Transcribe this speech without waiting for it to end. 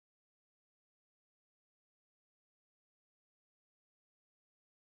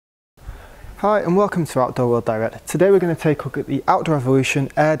Hi and welcome to Outdoor World Direct. Today we're going to take a look at the Outdoor Revolution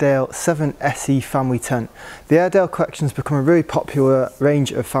Airedale 7.0se family tent. The Airedale collection has become a really popular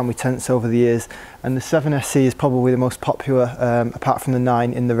range of family tents over the years, and the 7.0se is probably the most popular apart from the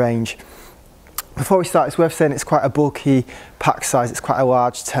 9 in the range. Before we start, it's worth saying it's quite a bulky pack size, it's quite a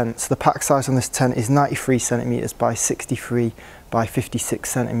large tent. So the pack size on this tent is 93 centimetres by 63 by 56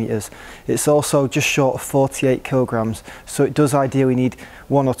 centimetres. It's also just short of 48 kilograms, so it does ideally need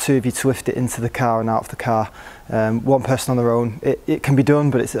one or two of you to lift it into the car and out of the car. One person on their own, it can be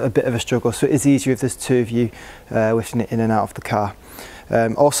done, but it's a bit of a struggle, so it is easier if there's two of you lifting it in and out of the car.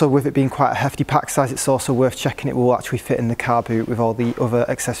 Also, with it being quite a hefty pack size, it's also worth checking it will actually fit in the car boot with all the other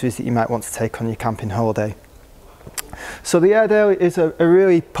accessories that you might want to take on your camping holiday. So the Airedale is a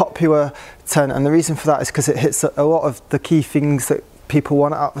really popular tent, and the reason for that is because it hits a lot of the key things that people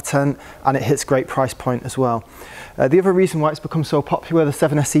want out of a tent, and it hits great price point as well. The other reason why it's become so popular, the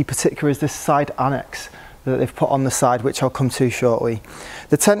 7.0se particular, is this side annex that they've put on the side, which I'll come to shortly.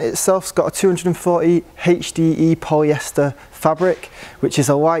 The tent itself's got a 240 HDE polyester fabric, which is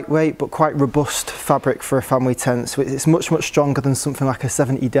a lightweight but quite robust fabric for a family tent. So it's much stronger than something like a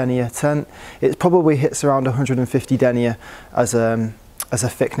 70 denier tent. It probably hits around 150 denier as a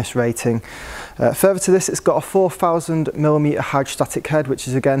thickness rating. Further to this, it's got a 4000mm hydrostatic head, which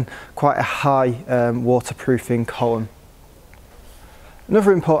is again quite a high waterproofing column.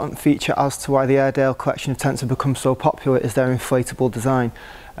 Another important feature as to why the Airedale collection of tents have become so popular is their inflatable design.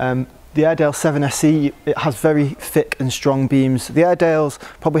 The Airedale 7.0se, it has very thick and strong beams. The Airedales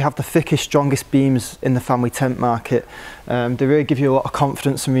probably have the thickest, strongest beams in the family tent market. They really give you a lot of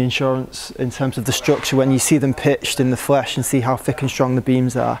confidence and reassurance in terms of the structure when you see them pitched in the flesh and see how thick and strong the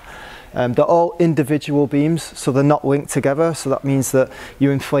beams are. They're all individual beams, so they're not linked together, so that means that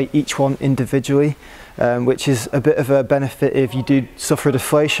you inflate each one individually, which is a bit of a benefit if you do suffer a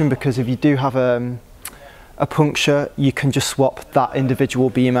deflation, because if you do have a puncture, you can just swap that individual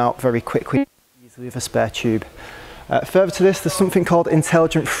beam out very quickly, easily with a spare tube. Further to this, there's something called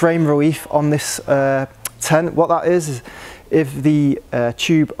intelligent frame relief on this tent. What that is if the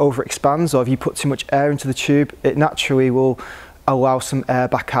tube overexpands, or if you put too much air into the tube, it naturally will allow some air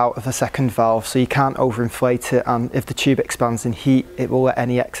back out of the second valve, so you can't overinflate it, and if the tube expands in heat, it will let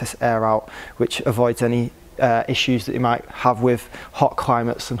any excess air out, which avoids any issues that you might have with hot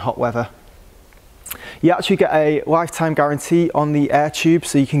climates and hot weather. You actually get a lifetime guarantee on the air tube,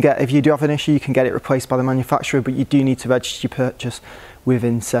 so you can get, if you do have an issue, you can get it replaced by the manufacturer, but you do need to register your purchase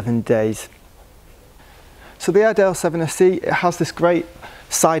within 7 days. So the Airedale 7.0se, it has this great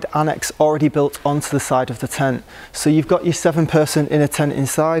side annex already built onto the side of the tent. So you've got your 7-person inner tent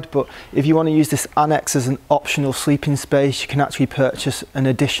inside, but if you want to use this annex as an optional sleeping space, you can actually purchase an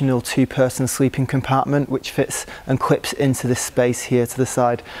additional 2-person sleeping compartment which fits and clips into this space here to the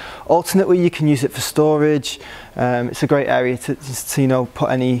side. Alternately, you can use it for storage. It's a great area to you know, put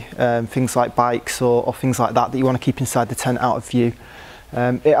any things like bikes or things like that you want to keep inside the tent out of view.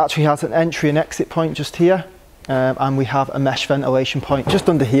 It actually has an entry and exit point just here. And we have a mesh ventilation point just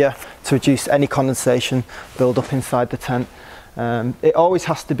under here to reduce any condensation build up inside the tent. It always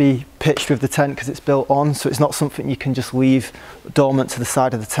has to be pitched with the tent because it's built on, so it's not something you can just leave dormant to the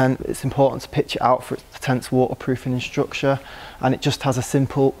side of the tent. It's important to pitch it out for the tent's waterproofing and structure, and it just has a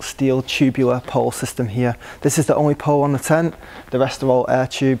simple steel tubular pole system here. This is the only pole on the tent, the rest are all air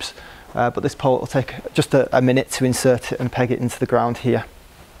tubes, but this pole will take just a minute to insert it and peg it into the ground here.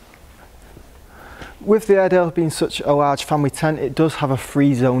 With the Airedale being such a large family tent, it does have a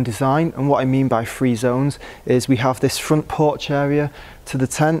free zone design, and what I mean by free zones is we have this front porch area to the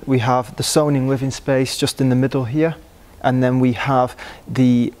tent, we have the zoning living space just in the middle here, and then we have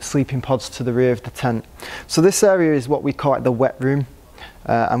the sleeping pods to the rear of the tent. So this area is what we call like the wet room,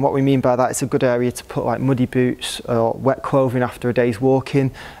 and what we mean by that, it's a good area to put like muddy boots or wet clothing after a day's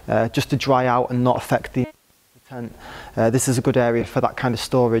walking, just to dry out and not affect the tent. This is a good area for that kind of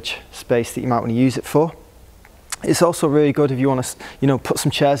storage space that you might want to use it for. It's also really good if you want to, you know, put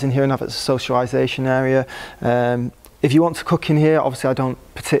some chairs in here and have it as a socialisation area. If you want to cook in here, obviously I don't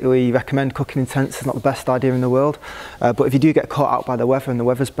particularly recommend cooking in tents, it's not the best idea in the world, but if you do get caught out by the weather and the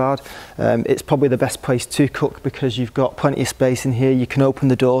weather's bad, it's probably the best place to cook because you've got plenty of space in here. You can open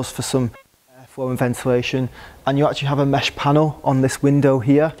the doors for some airflow and ventilation, and you actually have a mesh panel on this window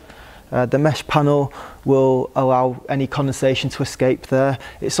here. The mesh panel will allow any condensation to escape there.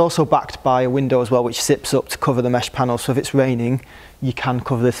 It's also backed by a window as well, which zips up to cover the mesh panel, so if it's raining you can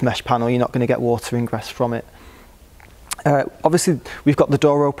cover this mesh panel, you're not going to get water ingress from it. Obviously we've got the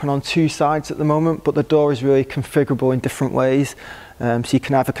door open on 2 sides at the moment, but the door is really configurable in different ways. So you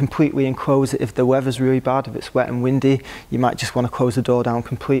can either completely enclose it if the weather's really bad, if it's wet and windy, you might just want to close the door down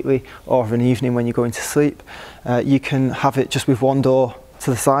completely, or of an evening when you're going to sleep. You can have it just with one door to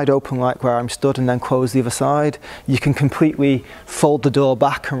the side open like where I'm stood and then close the other side. You can completely fold the door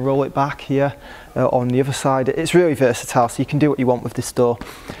back and roll it back here on the other side. It's really versatile, so you can do what you want with this door.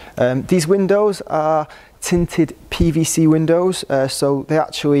 These windows are tinted PVC windows, so they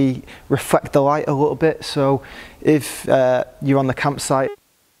actually reflect the light a little bit, so if you're on the campsite,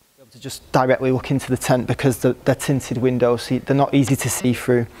 you're able to just directly look into the tent because they're tinted windows, so they're not easy to see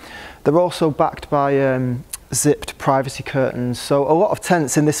through. They're also backed by zipped privacy curtains, so a lot of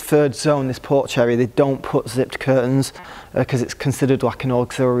tents in this third zone, this porch area, they don't put zipped curtains because it's considered like an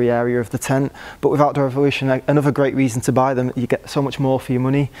auxiliary area of the tent. But with Outdoor Revolution, another great reason to buy them, you get so much more for your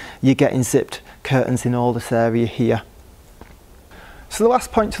money. You're getting zipped curtains in all this area here. So the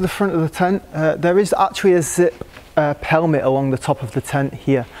last point to the front of the tent, there is actually a zip pelmet along the top of the tent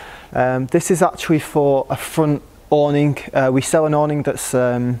here. This is actually for a front awning. We sell an awning that's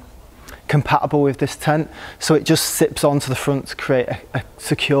compatible with this tent, so it just zips onto the front to create a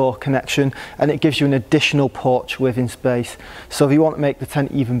secure connection, and it gives you an additional porch living space. So if you want to make the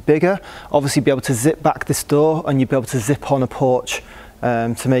tent even bigger, obviously be able to zip back this door and you'll be able to zip on a porch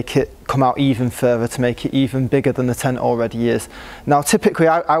to make it come out even further, to make it even bigger than the tent already is. Now typically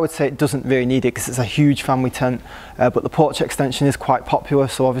I would say it doesn't really need it because it's a huge family tent, but the porch extension is quite popular,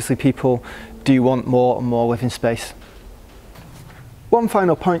 so obviously people do want more and more living space. One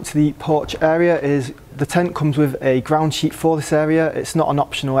final point to the porch area is the tent comes with a ground sheet for this area. It's not an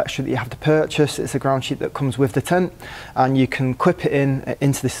optional extra that you have to purchase, it's a ground sheet that comes with the tent, and you can clip it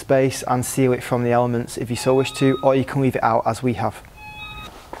into this space and seal it from the elements if you so wish to, or you can leave it out as we have.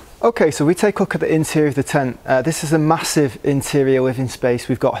 Okay, so we take a look at the interior of the tent. This is a massive interior living space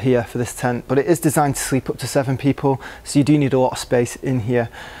we've got here for this tent, but it is designed to sleep up to 7 people, so you do need a lot of space in here.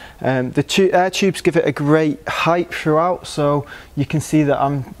 The air tubes give it a great height throughout, so you can see that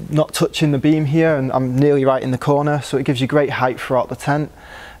I'm not touching the beam here and I'm nearly right in the corner, so it gives you great height throughout the tent.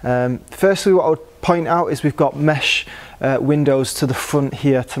 Firstly, what I would point out is we've got mesh windows to the front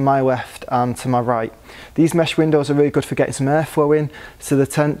here, to my left and to my right. These mesh windows are really good for getting some airflow in to the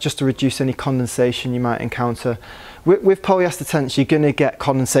tent, just to reduce any condensation you might encounter. With polyester tents, you're going to get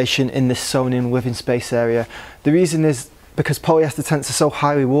condensation in this sewn-in living space area. The reason is because polyester tents are so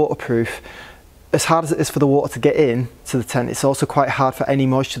highly waterproof. As hard as it is for the water to get in to the tent, it's also quite hard for any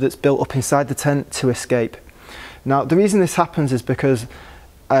moisture that's built up inside the tent to escape. Now the reason this happens is because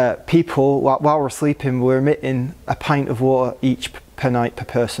people, while we're sleeping, we're emitting a pint of water each per night per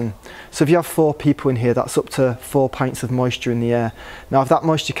person. So if you have 4 people in here, that's up to 4 pints of moisture in the air. Now if that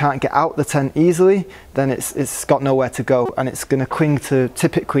moisture can't get out the tent easily, then it's got nowhere to go, and it's going to cling to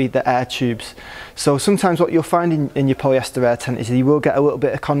typically the air tubes. So sometimes what you'll find in your polyester air tent is you will get a little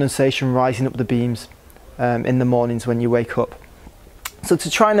bit of condensation rising up the beams in the mornings when you wake up. So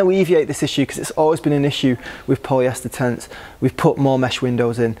to try and alleviate this issue, because it's always been an issue with polyester tents, we've put more mesh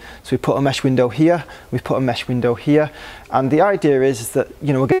windows in. So we put a mesh window here, we've put a mesh window here, and the idea is that,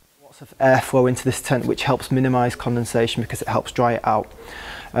 you know, we're getting lots of airflow into this tent, which helps minimise condensation because it helps dry it out.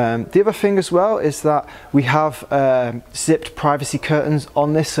 The other thing as well is that we have zipped privacy curtains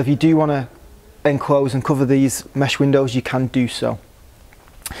on this, so if you do want to enclose and cover these mesh windows, you can do so.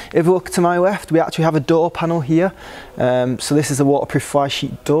 If we look to my left, we actually have a door panel here. So this is a waterproof fly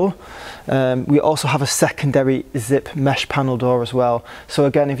sheet door. We also have a secondary zip mesh panel door as well. So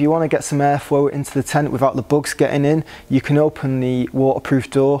again, if you want to get some airflow into the tent without the bugs getting in, you can open the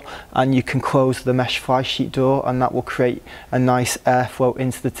waterproof door and you can close the mesh fly sheet door, and that will create a nice airflow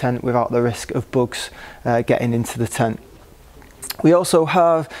into the tent without the risk of bugs getting into the tent. We also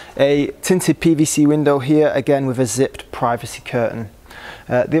have a tinted PVC window here, again with a zipped privacy curtain.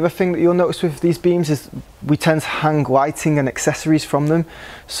 The other thing that you'll notice with these beams is we tend to hang lighting and accessories from them.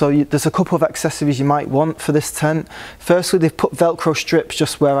 So there's a couple of accessories you might want for this tent. Firstly, they've put Velcro strips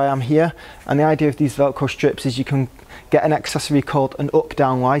just where I am here, and the idea of these Velcro strips is you can get an accessory called an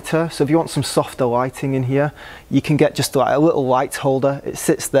up-down lighter. So if you want some softer lighting in here, you can get just like a little light holder. It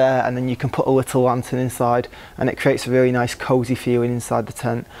sits there and then you can put a little lantern inside, and it creates a really nice cozy feeling inside the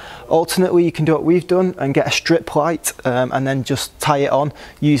tent. Alternately, you can do what we've done and get a strip light and then just tie it on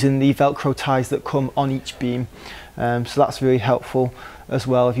using the Velcro ties that come on each beam. So that's really helpful as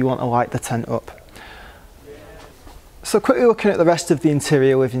well if you want to light the tent up. So quickly looking at the rest of the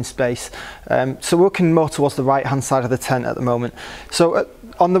interior living space, so we're looking more towards the right hand side of the tent at the moment. So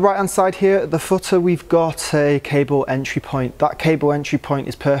on the right hand side here at the footer, we've got a cable entry point. That cable entry point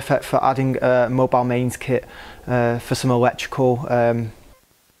is perfect for adding a mobile mains kit for some electrical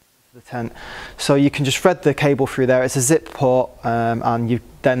the tent. So you can just thread the cable through there. It's a zip port, and you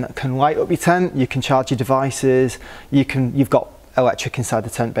then can light up your tent. You can charge your devices. You've got electric inside the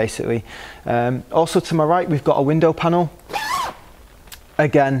tent basically. Also to my right we've got a window panel.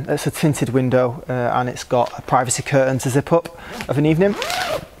 Again, it's a tinted window, and it's got a privacy curtain to zip up of an evening.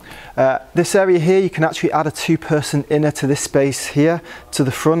 This area here, you can actually add a 2-person inner to this space here to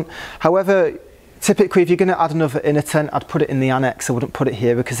the front. However, typically if you're going to add another inner tent, I'd put it in the annex. I wouldn't put it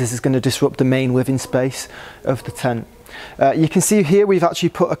here because this is going to disrupt the main living space of the tent. You can see here we've actually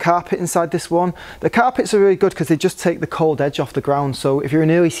put a carpet inside this one. The carpets are really good because they just take the cold edge off the ground. So if you're an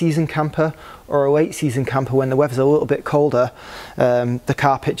early season camper or a late season camper when the weather's a little bit colder, the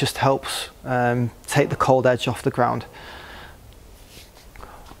carpet just helps take the cold edge off the ground.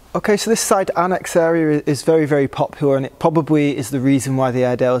 Okay, so this side annex area is very, very popular, and it probably is the reason why the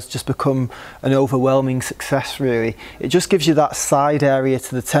Airedale has just become an overwhelming success, really. It just gives you that side area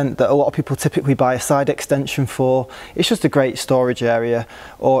to the tent that a lot of people typically buy a side extension for. It's just a great storage area,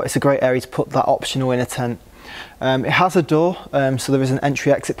 or it's a great area to put that optional inner tent. It has a door, so there is an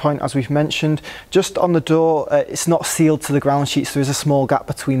entry-exit point, as we've mentioned. Just on the door, it's not sealed to the ground sheet, so there is a small gap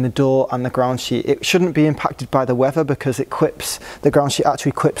between the door and the ground sheet. It shouldn't be impacted by the weather because the ground sheet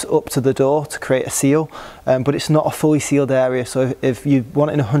actually clips up to the door to create a seal, but it's not a fully sealed area, so if you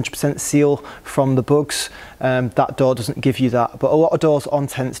want a 100% seal from the bugs, that door doesn't give you that. But a lot of doors on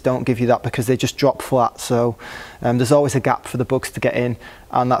tents don't give you that because they just drop flat, so there's always a gap for the bugs to get in,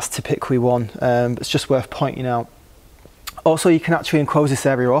 and that's typically one. It's just worth pointing out. Also, you can actually enclose this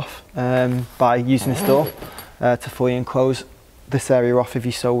area off by using this door to fully enclose this area off if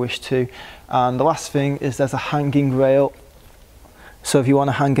you so wish to. And the last thing is there's a hanging rail. So if you want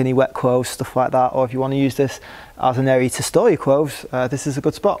to hang any wet clothes, stuff like that, or if you want to use this as an area to store your clothes, this is a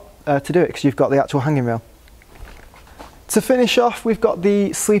good spot to do it because you've got the actual hanging rail. To finish off, we've got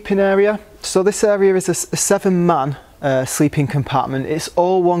the sleeping area. So this area is a 7-man sleeping compartment. It's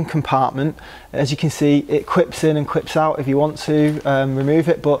all one compartment. As you can see, it clips in and clips out if you want to remove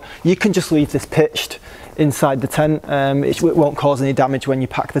it, but you can just leave this pitched inside the tent. It won't cause any damage when you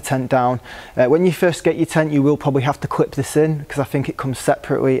pack the tent down. When you first get your tent, you will probably have to clip this in because I think it comes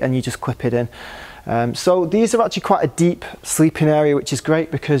separately, and you just clip it in. So these are actually quite a deep sleeping area, which is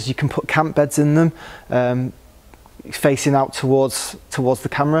great because you can put camp beds in them, facing out towards the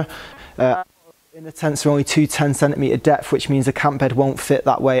camera. In the tents are only 2 10cm depth, which means a camp bed won't fit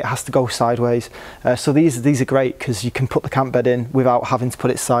that way. It has to go sideways. So these are great because you can put the camp bed in without having to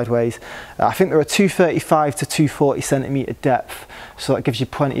put it sideways. I think there are 235 to 240cm depth, so that gives you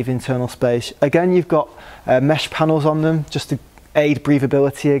plenty of internal space. Again, you've got mesh panels on them just to aid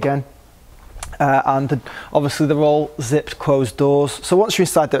breathability again. Obviously they're all zipped closed doors, so once you're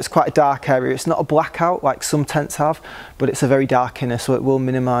inside there, it's quite a dark area. It's not a blackout like some tents have, but it's a very dark inner, so it will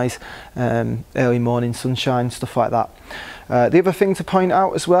minimise early morning sunshine, stuff like that. The other thing to point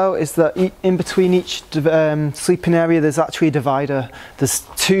out as well is that in between each sleeping area there's actually a divider. There's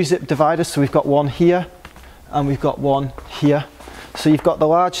 2 zip dividers, so we've got one here and we've got one here. So you've got the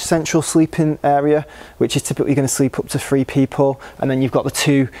large central sleeping area, which is typically going to sleep up to 3 people, and then you've got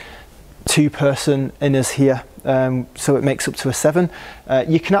the 2-person inners here, so it makes up to a 7.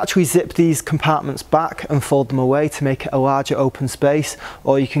 You can actually zip these compartments back and fold them away to make it a larger open space,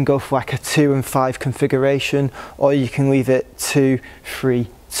 or you can go for like a 2 and 5 configuration, or you can leave it 2, 3,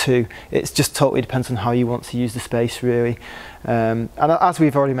 2. It just totally depends on how you want to use the space, really. And as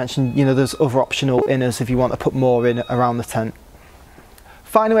we've already mentioned, you know, there's other optional inners if you want to put more in around the tent.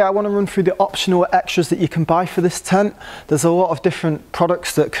 Finally, I want to run through the optional extras that you can buy for this tent. There's a lot of different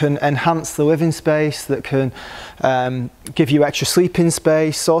products that can enhance the living space, that can give you extra sleeping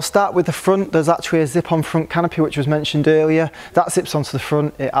space. So I'll start with the front. There's actually a zip-on front canopy, which was mentioned earlier. That zips onto the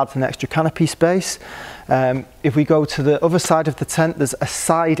front, it adds an extra canopy space. If we go to the other side of the tent, there's a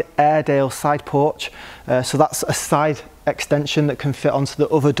side Airedale side porch. So that's a side extension that can fit onto the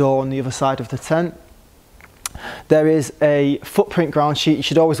other door on the other side of the tent. There is a footprint ground sheet. You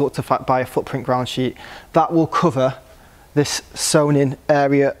should always look to buy a footprint ground sheet. That will cover this sewn in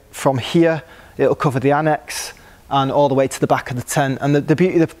area from here. It'll cover the annex and all the way to the back of the tent. And the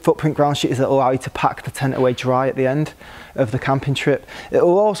beauty of the footprint ground sheet is it'll allow you to pack the tent away dry at the end of the camping trip. It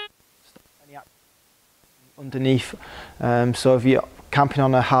will also stop any underneath. So if you're camping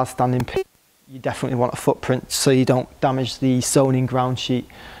on a hard standing pit, you definitely want a footprint so you don't damage the sewn in ground sheet.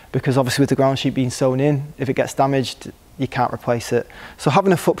 Because obviously with the ground sheet being sewn in, if it gets damaged, you can't replace it. So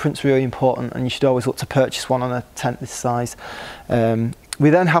having a footprint's really important, and you should always look to purchase one on a tent this size. We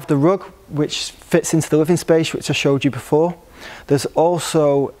then have the rug, which fits into the living space, which I showed you before. There's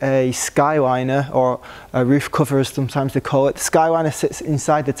also a skyliner, or a roof cover as sometimes they call it. The skyliner sits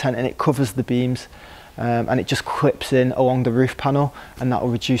inside the tent and it covers the beams, and it just clips in along the roof panel, and that will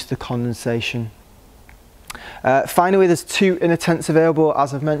reduce the condensation. Finally, there's two inner tents available.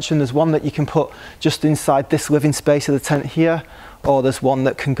 As I've mentioned, there's one that you can put just inside this living space of the tent here, or there's one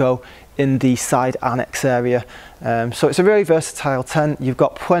that can go in the side annex area. So it's a really versatile tent. You've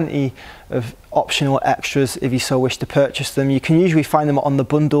got plenty of optional extras if you so wish to purchase them. You can usually find them on the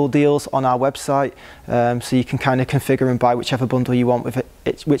bundle deals on our website, so you can kind of configure and buy whichever bundle you want with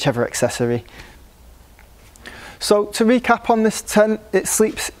it, whichever accessory. So to recap on this tent, it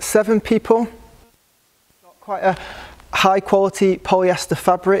sleeps 7 people. Quite a high quality polyester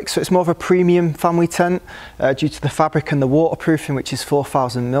fabric, so it's more of a premium family tent due to the fabric and the waterproofing, which is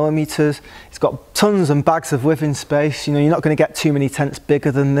 4,000 millimeters. It's got tons and bags of living space. You know, you're not going to get too many tents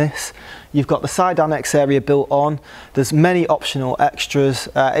bigger than this. You've got the side annex area built on. There's many optional extras.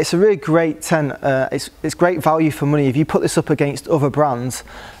 It's a really great tent. It's great value for money. If you put this up against other brands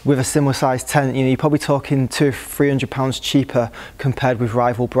with a similar size tent, you know, you're probably talking £200–300 cheaper compared with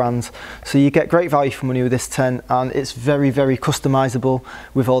rival brands. So you get great value for money with this tent, and it's very, very customizable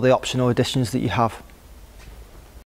with all the optional additions that you have.